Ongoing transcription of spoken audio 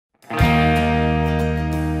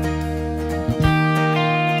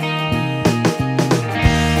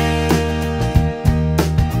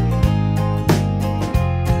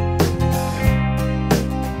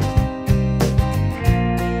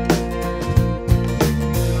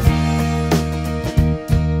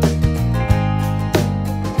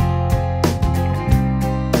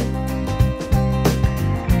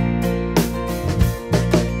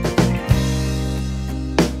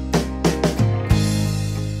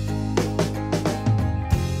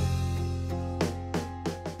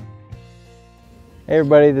Hey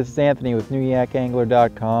everybody, this is Anthony with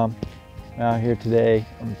NewYakAngler.com. I'm out here today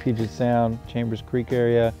on the Puget Sound, Chambers Creek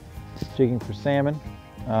area, jigging for salmon.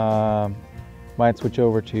 Might switch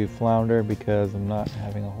over to flounder because I'm not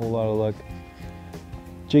having a whole lot of luck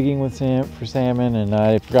jigging with for salmon, and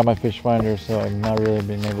I forgot my fish finder, so I've not really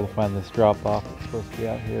been able to find this drop off. It's supposed to be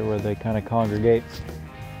out here where they kind of congregate.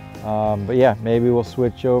 But yeah, maybe we'll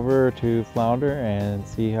switch over to flounder and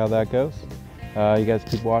see how that goes. You guys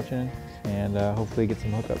keep watching and hopefully get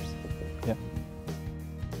some hookups. Yeah.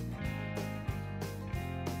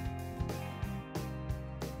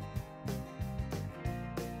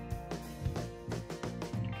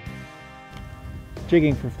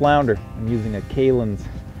 Jigging for flounder, I'm using a Kalin's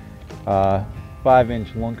 5-inch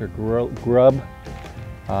lunker grub.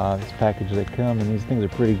 This package they come, and these things are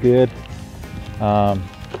pretty good. A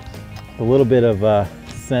little bit of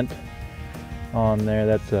scent on there.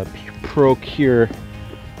 That's a Procure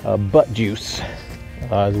butt juice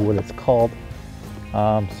is what it's called.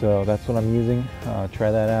 So that's what I'm using. Try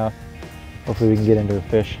that out. Hopefully we can get into a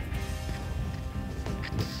fish.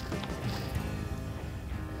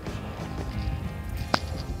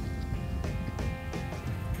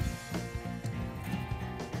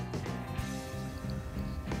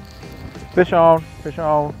 Fish on, fish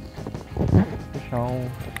on, fish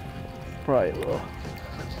on. Probably a little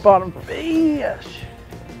bottom fish.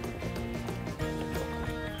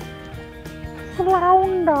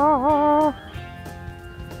 Flounder.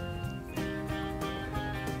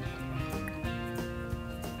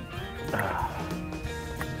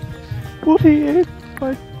 What is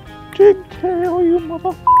my jig tail, you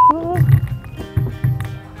motherfucker?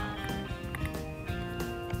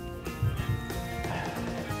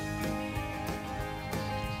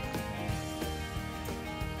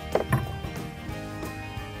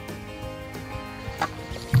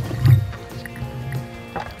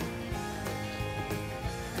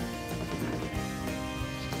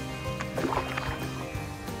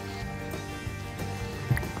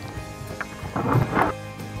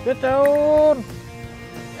 Get down!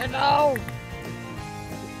 Get down!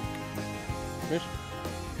 Fish.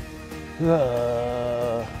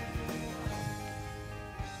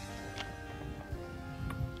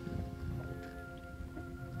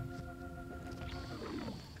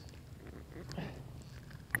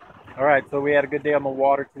 All right, so we had a good day on the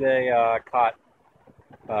water today. Caught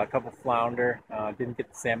a couple flounder. Didn't get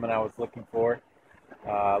the salmon I was looking for.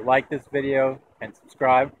 Like this video and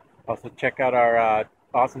subscribe. Also check out our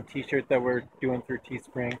awesome t-shirt that we're doing through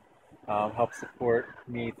Teespring. Help support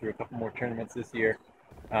me through a couple more tournaments this year.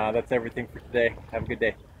 That's everything for today. Have a good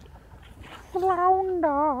day.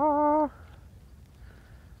 Flounder.